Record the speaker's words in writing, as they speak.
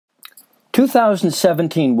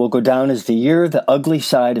2017 will go down as the year the ugly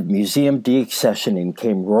side of museum deaccessioning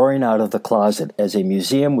came roaring out of the closet as a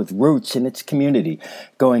museum with roots in its community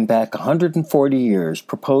going back 140 years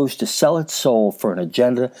proposed to sell its soul for an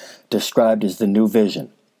agenda described as the New Vision.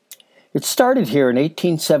 It started here in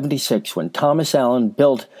 1876 when Thomas Allen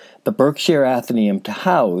built the Berkshire Athenaeum to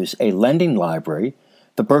house a lending library,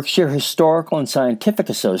 the Berkshire Historical and Scientific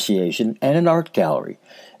Association, and an art gallery.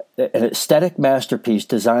 An aesthetic masterpiece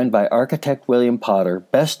designed by architect William Potter,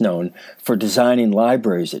 best known for designing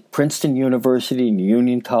libraries at Princeton University and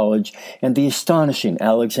Union College and the astonishing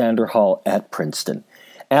Alexander Hall at Princeton.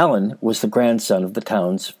 Allen was the grandson of the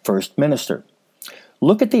town's first minister.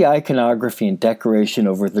 Look at the iconography and decoration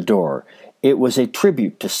over the door. It was a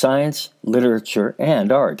tribute to science, literature,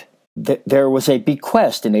 and art. There was a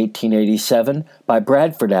bequest in 1887 by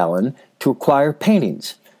Bradford Allen to acquire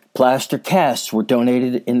paintings. Plaster casts were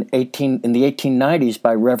donated in the 1890s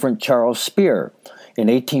by Reverend Charles Spear. In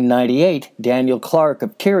 1898, Daniel Clark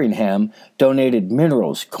of Tyringham donated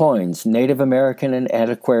minerals, coins, Native American and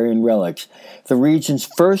antiquarian relics. The region's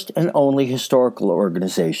first and only historical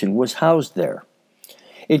organization was housed there.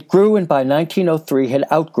 It grew and by 1903 had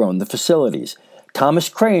outgrown the facilities. Thomas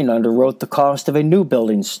Crane underwrote the cost of a new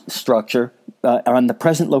building structure on the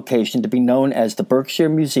present location to be known as the Berkshire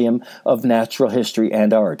Museum of Natural History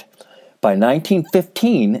and Art. By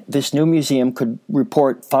 1915, this new museum could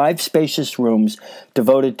report 5 spacious rooms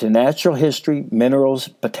devoted to natural history, minerals,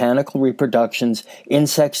 botanical reproductions,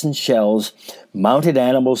 insects and shells, mounted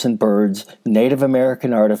animals and birds, Native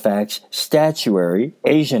American artifacts, statuary,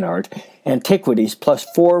 Asian art, antiquities, plus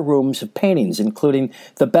 4 rooms of paintings, including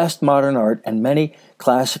the best modern art and many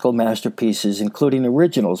classical masterpieces, including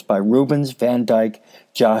originals by Rubens, Van Dyck,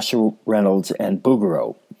 Joshua Reynolds, and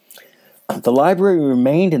Bouguereau. The library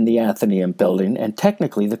remained in the Athenaeum building, and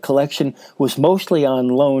technically the collection was mostly on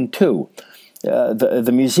loan to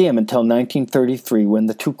the museum until 1933, when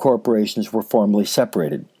the two corporations were formally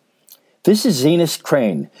separated. This is Zenas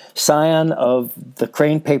Crane, scion of the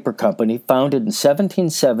Crane Paper Company, founded in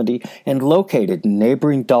 1770 and located in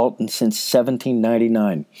neighboring Dalton since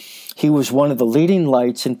 1799. He was one of the leading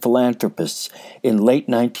lights and philanthropists in late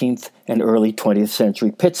 19th and early 20th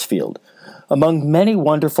century Pittsfield. Among many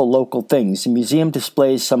wonderful local things, the museum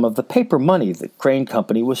displays some of the paper money that Crane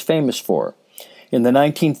Company was famous for. In the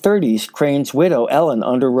 1930s, Crane's widow, Ellen,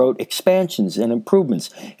 underwrote expansions and improvements,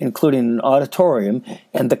 including an auditorium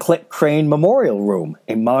and the Crane Memorial Room,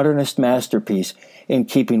 a modernist masterpiece in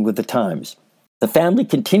keeping with the times. The family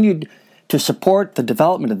continued to support the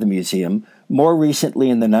development of the museum, more recently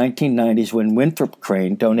in the 1990s when Winthrop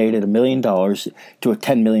Crane donated $1 million to a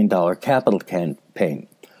 $10 million capital campaign.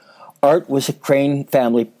 Art was a Crane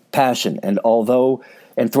family passion, and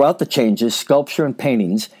throughout the changes, sculpture and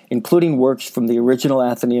paintings, including works from the original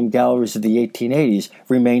Athenaeum galleries of the 1880s,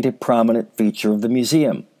 remained a prominent feature of the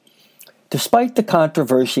museum. Despite the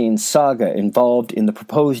controversy and saga involved in the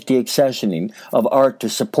proposed deaccessioning of art to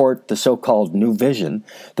support the so-called New Vision,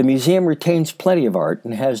 the museum retains plenty of art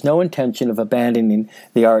and has no intention of abandoning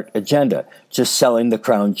the art agenda, just selling the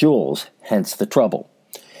crown jewels, hence the trouble.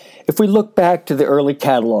 If we look back to the early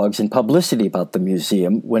catalogs and publicity about the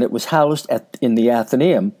museum, when it was housed in the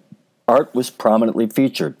Athenaeum, art was prominently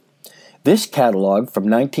featured. This catalog from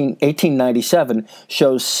 1897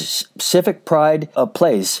 shows civic pride of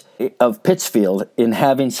place of Pittsfield in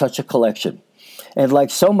having such a collection. And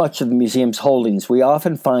like so much of the museum's holdings, we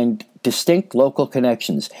often find distinct local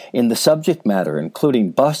connections in the subject matter,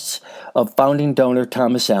 including busts of founding donor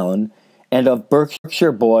Thomas Allen, and of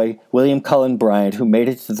Berkshire boy William Cullen Bryant, who made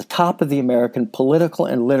it to the top of the American Political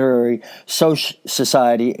and Literary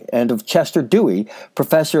Society, and of Chester Dewey,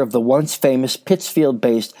 professor of the once famous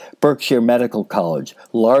Pittsfield-based Berkshire Medical College,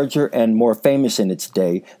 larger and more famous in its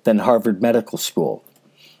day than Harvard Medical School.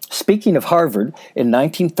 Speaking of Harvard, in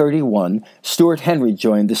 1931, Stuart Henry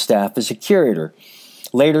joined the staff as a curator,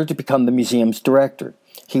 later to become the museum's director.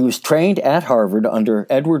 He was trained at Harvard under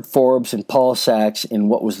Edward Forbes and Paul Sachs in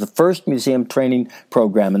what was the first museum training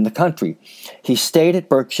program in the country. He stayed at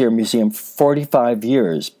Berkshire Museum for 45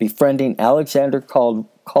 years, befriending Alexander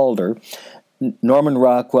Calder, Norman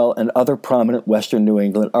Rockwell, and other prominent Western New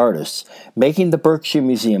England artists, making the Berkshire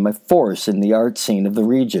Museum a force in the art scene of the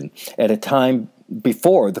region at a time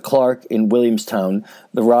before the Clark in Williamstown,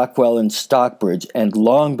 the Rockwell in Stockbridge, and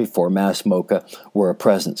long before Mass MoCA were a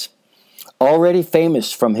presence. Already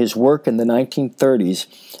famous from his work in the 1930s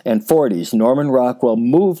and 40s, Norman Rockwell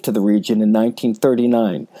moved to the region in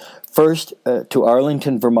 1939, first to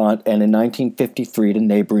Arlington, Vermont, and in 1953 to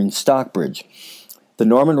neighboring Stockbridge. The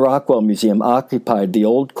Norman Rockwell Museum occupied the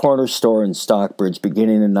old corner store in Stockbridge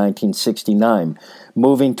beginning in 1969,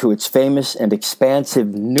 moving to its famous and expansive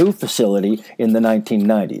new facility in the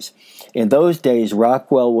 1990s. In those days,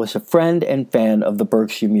 Rockwell was a friend and fan of the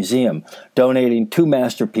Berkshire Museum, donating 2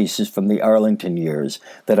 masterpieces from the Arlington years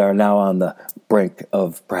that are now on the brink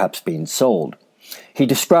of perhaps being sold. He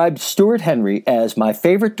described Stuart Henry as my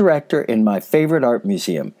favorite director in my favorite art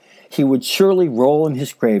museum. He would surely roll in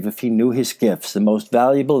his grave if he knew his gifts, the most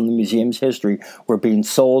valuable in the museum's history, were being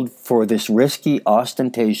sold for this risky,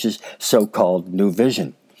 ostentatious, so-called new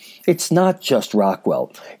vision. It's not just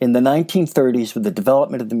Rockwell. In the 1930s, with the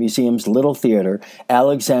development of the museum's Little Theater,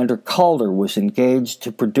 Alexander Calder was engaged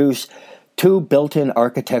to produce 2 built-in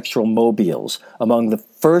architectural mobiles, among the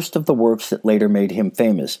first of the works that later made him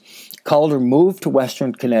famous. Calder moved to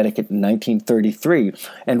Western Connecticut in 1933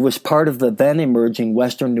 and was part of the then-emerging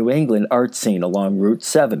Western New England art scene along Route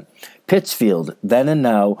 7. Pittsfield, then and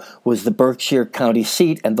now, was the Berkshire County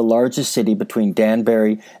seat and the largest city between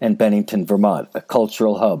Danbury and Bennington, Vermont, a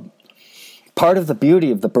cultural hub. Part of the beauty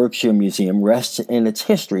of the Berkshire Museum rests in its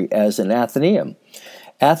history as an Athenaeum.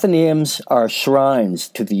 Athenaeums are shrines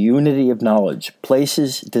to the unity of knowledge,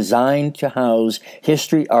 places designed to house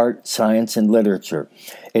history, art, science, and literature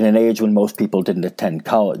in an age when most people didn't attend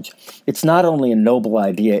college. It's not only a noble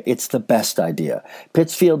idea, it's the best idea.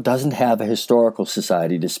 Pittsfield doesn't have a historical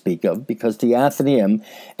society to speak of because the Athenaeum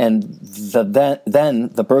and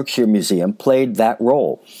the Berkshire Museum played that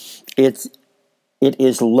role. It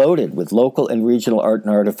is loaded with local and regional art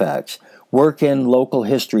and artifacts. Work in local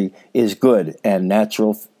history is a good and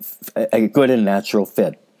natural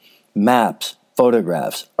fit. Maps,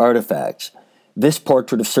 photographs, artifacts. This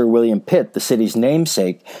portrait of Sir William Pitt, the city's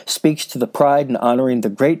namesake, speaks to the pride in honoring the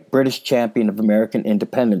great British champion of American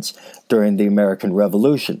independence during the American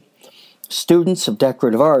Revolution. Students of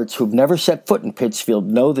decorative arts who've never set foot in Pittsfield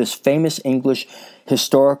know this famous English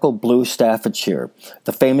historical blue Staffordshire,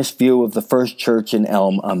 the famous view of the first church in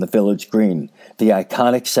Elm on the village green, the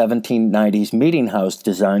iconic 1790s meeting house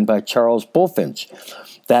designed by Charles Bulfinch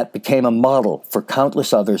that became a model for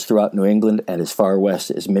countless others throughout New England and as far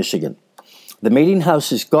west as Michigan. The meeting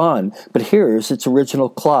house is gone, but here is its original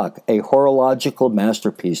clock, a horological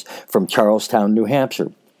masterpiece from Charlestown, New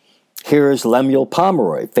Hampshire. Here is Lemuel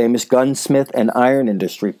Pomeroy, famous gunsmith and iron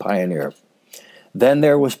industry pioneer. Then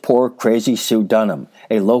there was poor Crazy Sue Dunham,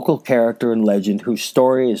 a local character and legend whose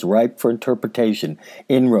story is ripe for interpretation,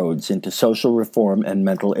 inroads into social reform and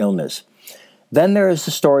mental illness. Then there is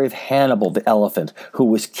the story of Hannibal the elephant, who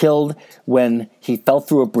was killed when he fell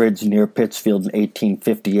through a bridge near Pittsfield in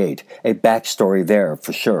 1858, a backstory there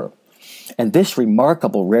for sure. And this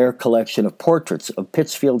remarkable rare collection of portraits of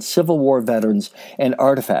Pittsfield's Civil War veterans and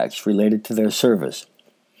artifacts related to their service.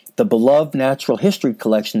 The beloved natural history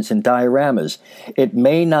collections and dioramas. It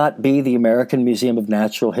may not be the American Museum of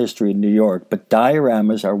Natural History in New York, but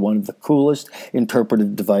dioramas are one of the coolest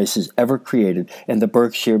interpretive devices ever created, and the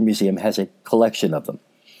Berkshire Museum has a collection of them.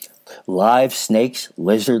 Live snakes,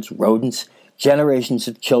 lizards, rodents. Generations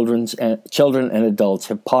of children and adults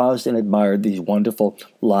have paused and admired these wonderful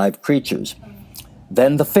live creatures.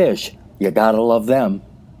 Then the fish. You gotta love them.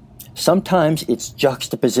 Sometimes it's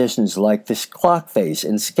juxtapositions like this clock face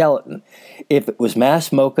and skeleton. If it was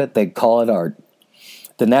mass mocha, they'd call it art.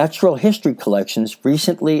 The natural history collections,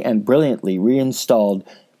 recently and brilliantly reinstalled.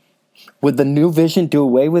 Would the new vision do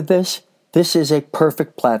away with this? This is a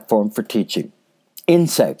perfect platform for teaching.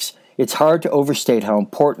 Insects. It's hard to overstate how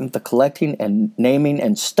important the collecting and naming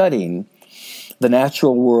and studying the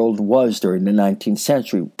natural world was during the 19th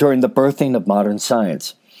century, during the birthing of modern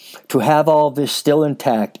science. To have all this still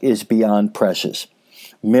intact is beyond precious.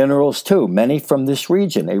 Minerals, too, many from this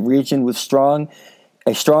region, a region with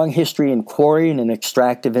a strong history in quarrying and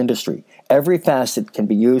extractive industry. Every facet can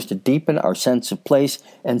be used to deepen our sense of place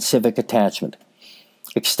and civic attachment.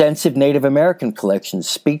 Extensive Native American collections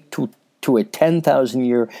speak to a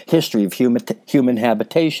 10,000-year history of human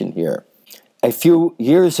habitation here. A few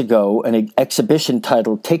years ago, an exhibition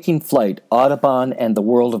titled Taking Flight, Audubon and the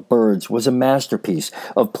World of Birds was a masterpiece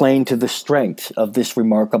of playing to the strength of this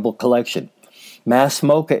remarkable collection. Mass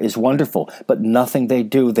mocha is wonderful, but nothing they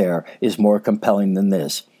do there is more compelling than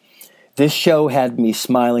this. This show had me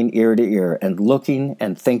smiling ear to ear and looking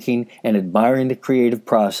and thinking and admiring the creative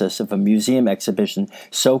process of a museum exhibition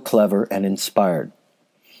so clever and inspired.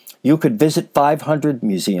 You could visit 500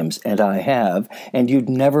 museums, and I have, and you'd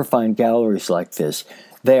never find galleries like this.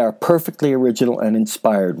 They are perfectly original and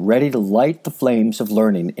inspired, ready to light the flames of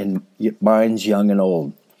learning in minds young and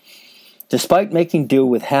old. Despite making do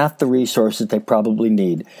with half the resources they probably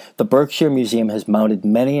need, the Berkshire Museum has mounted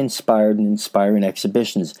many inspired and inspiring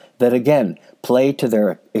exhibitions that, again, play to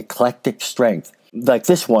their eclectic strength, like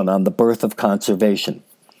this one on the birth of conservation,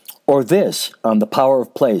 or this on the power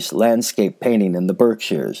of place, landscape painting in the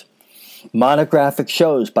Berkshires. Monographic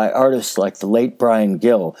shows by artists like the late Brian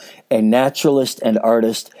Gill, a naturalist and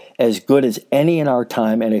artist as good as any in our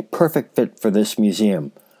time and a perfect fit for this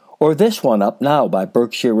museum. Or this one up now by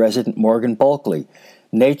Berkshire resident Morgan Bulkley,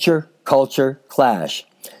 Nature, Culture, Clash.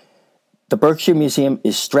 The Berkshire Museum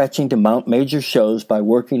is stretching to mount major shows by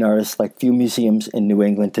working artists like few museums in New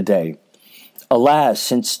England today. Alas,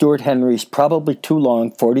 since Stuart Henry's probably too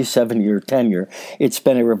long 47-year tenure, it's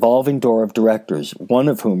been a revolving door of directors, one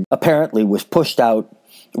of whom apparently was pushed out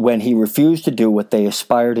when he refused to do what they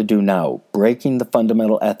aspire to do now, breaking the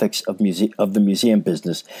fundamental ethics of the museum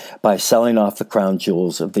business by selling off the crown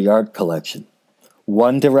jewels of the art collection.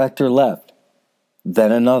 One director left,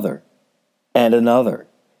 then another, and another.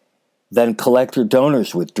 Then collector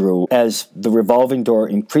donors withdrew as the revolving door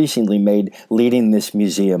increasingly made leading this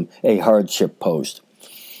museum a hardship post.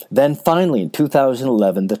 Then finally, in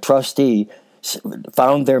 2011, the trustee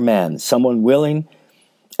found their man, someone willing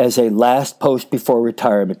as a last post before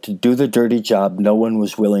retirement to do the dirty job no one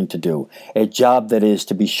was willing to do, a job that is,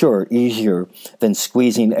 to be sure, easier than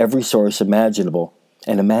squeezing every source imaginable,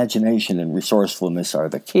 and imagination and resourcefulness are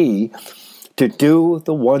the key, to do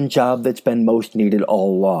the one job that's been most needed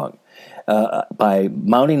all along. By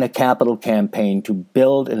mounting a capital campaign to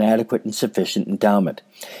build an adequate and sufficient endowment.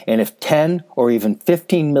 And if 10 or even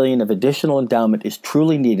 15 million of additional endowment is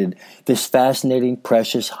truly needed, this fascinating,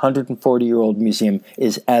 precious 140-year-old museum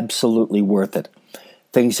is absolutely worth it.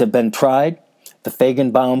 Things have been tried. The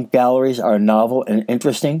Feigenbaum galleries are novel and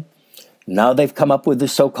interesting. Now they've come up with the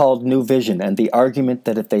so-called new vision and the argument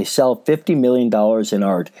that if they sell $50 million in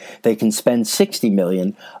art, they can spend $60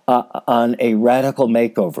 million on a radical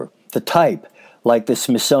makeover. The type, like the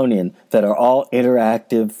Smithsonian, that are all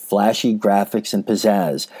interactive, flashy graphics and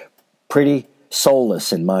pizzazz. Pretty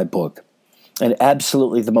soulless in my book. And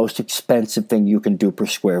absolutely the most expensive thing you can do per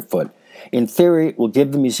square foot. In theory, it will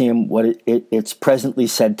give the museum what it's presently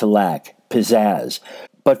said to lack, pizzazz.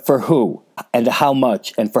 But for who, and how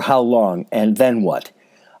much, and for how long, and then what?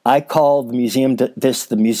 I call the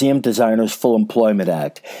Museum Designers Full Employment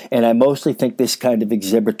Act, and I mostly think this kind of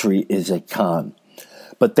exhibitry is a con.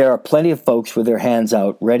 But there are plenty of folks with their hands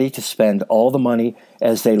out, ready to spend all the money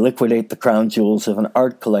as they liquidate the crown jewels of an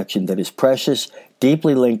art collection that is precious,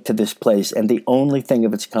 deeply linked to this place, and the only thing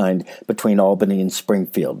of its kind between Albany and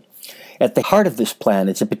Springfield. At the heart of this plan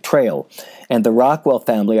is a betrayal, and the Rockwell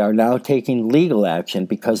family are now taking legal action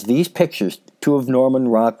because these pictures, two of Norman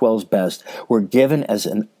Rockwell's best, were given as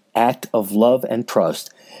an act of love and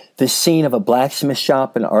trust. This scene of a blacksmith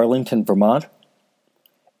shop in Arlington, Vermont,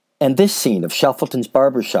 and this scene of Shuffleton's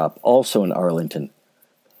barber shop, also in Arlington.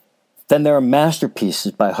 Then there are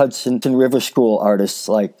masterpieces by Hudson River School artists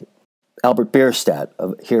like Albert Bierstadt,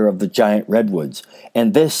 here of the giant redwoods,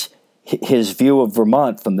 and this, his view of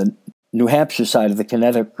Vermont from the New Hampshire side of the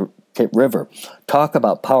Connecticut River. Talk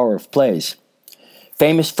about power of place.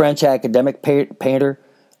 Famous French academic painter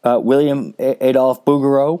William Adolphe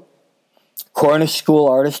Bouguereau, Cornish school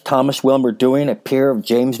artist Thomas Wilmer Dewing, a peer of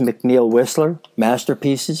James McNeill Whistler,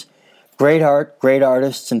 masterpieces. Great art, great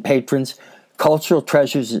artists and patrons, cultural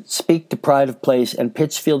treasures that speak to pride of place and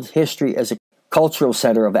Pittsfield's history as a cultural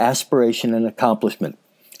center of aspiration and accomplishment.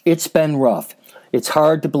 It's been rough. It's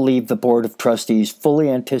hard to believe the Board of Trustees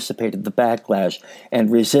fully anticipated the backlash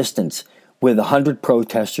and resistance with 100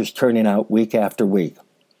 protesters turning out week after week.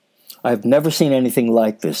 I've never seen anything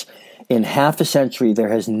like this. In half a century, there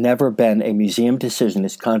has never been a museum decision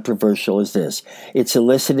as controversial as this. It's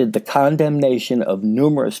elicited the condemnation of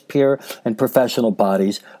numerous peer and professional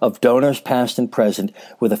bodies, of donors past and present,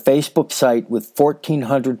 with a Facebook site with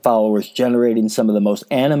 1,400 followers generating some of the most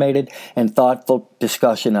animated and thoughtful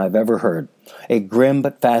discussion I've ever heard. A grim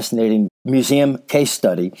but fascinating museum case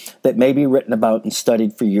study that may be written about and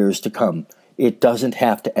studied for years to come. It doesn't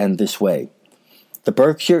have to end this way. The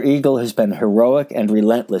Berkshire Eagle has been heroic and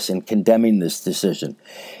relentless in condemning this decision.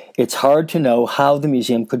 It's hard to know how the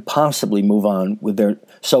museum could possibly move on with their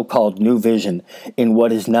so-called new vision in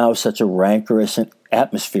what is now such a rancorous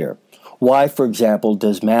atmosphere. Why, for example,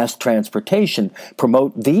 does mass transportation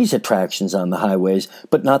promote these attractions on the highways,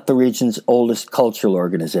 but not the region's oldest cultural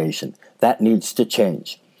organization? That needs to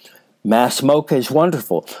change. Mass MoCA is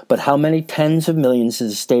wonderful, but how many tens of millions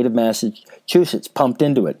has the state of Massachusetts pumped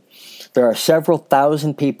into it? There are several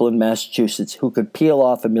thousand people in Massachusetts who could peel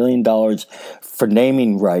off $1 million for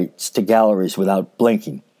naming rights to galleries without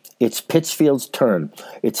blinking. It's Pittsfield's turn.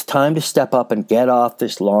 It's time to step up and get off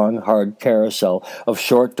this long, hard carousel of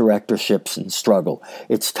short directorships and struggle.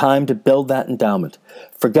 It's time to build that endowment.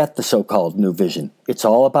 Forget the so-called new vision. It's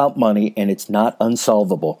all about money, and it's not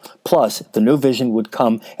unsolvable. Plus, the new vision would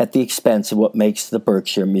come at the expense of what makes the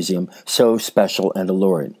Berkshire Museum so special and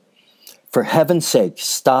alluring. For heaven's sake,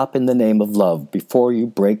 stop in the name of love before you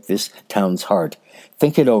break this town's heart.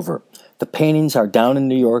 Think it over. The paintings are down in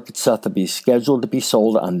New York at Sotheby, scheduled to be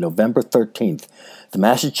sold on November 13th. The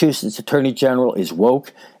Massachusetts Attorney General is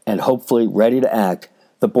woke and hopefully ready to act.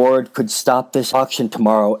 The board could stop this auction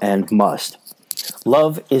tomorrow and must.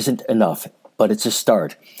 Love isn't enough, but it's a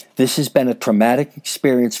start. This has been a traumatic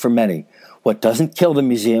experience for many. What doesn't kill the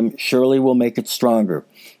museum surely will make it stronger.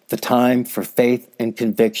 The time for faith and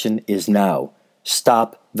conviction is now.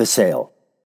 Stop the sale.